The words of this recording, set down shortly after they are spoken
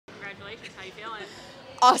congratulations. How you feeling?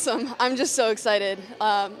 Awesome. I'm just so excited.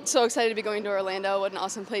 So excited to be going to Orlando. What an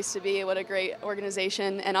awesome place to be. What a great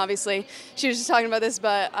organization. And obviously, she was just talking about this,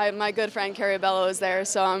 but my good friend Cori is there,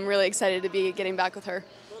 so I'm really excited to be getting back with her.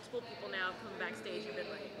 Multiple people now come backstage and been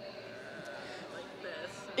like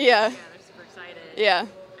this. Yeah. They're super excited. Yeah. And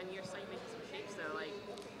you're making some shapes, so like,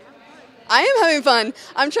 I am having fun.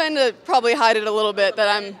 I'm trying to probably hide it a little bit that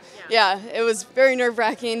I'm, it was very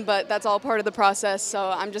nerve-wracking, but that's all part of the process,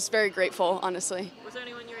 so I'm just very grateful, honestly. Was there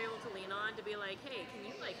anyone you were able to lean on to be like, hey, can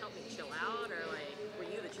you like help me chill out, or like, were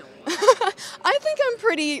you the chill one? I think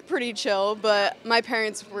I'm pretty chill, but my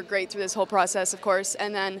parents were great through this whole process, of course,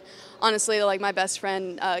 and then honestly, like my best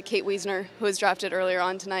friend, Kate Wiesner, who was drafted earlier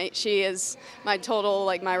on tonight, she is my total,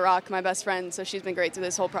 like my rock, my best friend, so she's been great through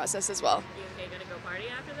this whole process as well. You okay, gonna go party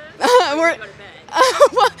after this? Or go to bed?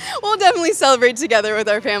 We'll definitely celebrate together with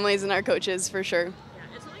our families and our coaches, for sure. Yeah,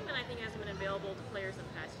 it's something that I think hasn't been available to players in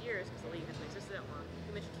the past years because the league hasn't existed that long.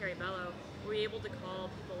 You mentioned Cori Bello. Were you able to call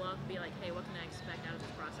people up and be like, hey, what can I expect out of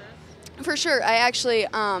this process? For sure. I actually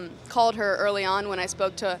called her early on when I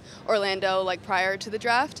spoke to Orlando, like prior to the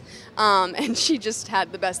draft, and she just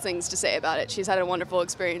had the best things to say about it. She's had a wonderful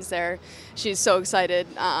experience there. She's so excited.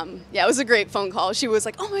 Yeah, it was a great phone call. She was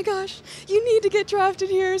like, oh my gosh, you need to get drafted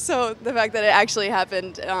here. So the fact that it actually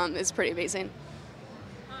happened is pretty amazing.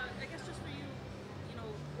 I guess just for you,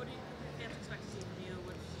 what do you fans expect to see from you?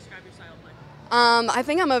 What describe your style of play? I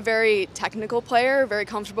think I'm a very technical player, very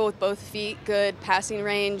comfortable with both feet, good passing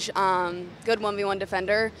range, good 1v1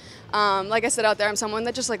 defender. Like I said out there, I'm someone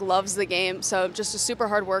that just like loves the game, so just a super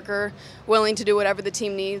hard worker, willing to do whatever the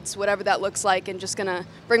team needs, whatever that looks like, and just gonna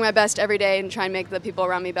bring my best every day and try and make the people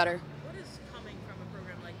around me better. What is coming from a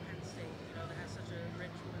program like Penn State, that has such a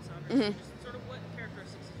rich women's soccer? Just sort of what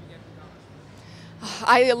characteristics did you get from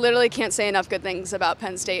college? I literally can't say enough good things about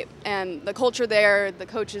Penn State and the culture there, the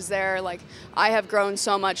coaches there. Like, I have grown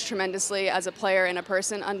so much tremendously as a player and a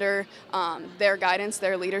person under their guidance,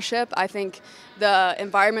 their leadership. I think the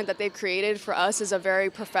environment that they've created for us is a very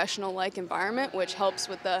professional-like environment, which helps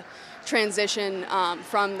with the transition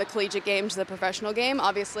from the collegiate game to the professional game.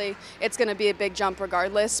 Obviously, it's going to be a big jump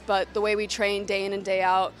regardless, but the way we train day in and day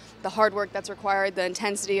out, the hard work that's required, the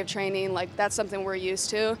intensity of training, like that's something we're used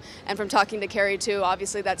to. And from talking to Cori too,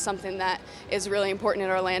 obviously that's something that is really important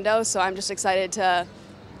in Orlando, so I'm just excited to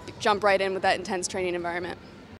jump right in with that intense training environment.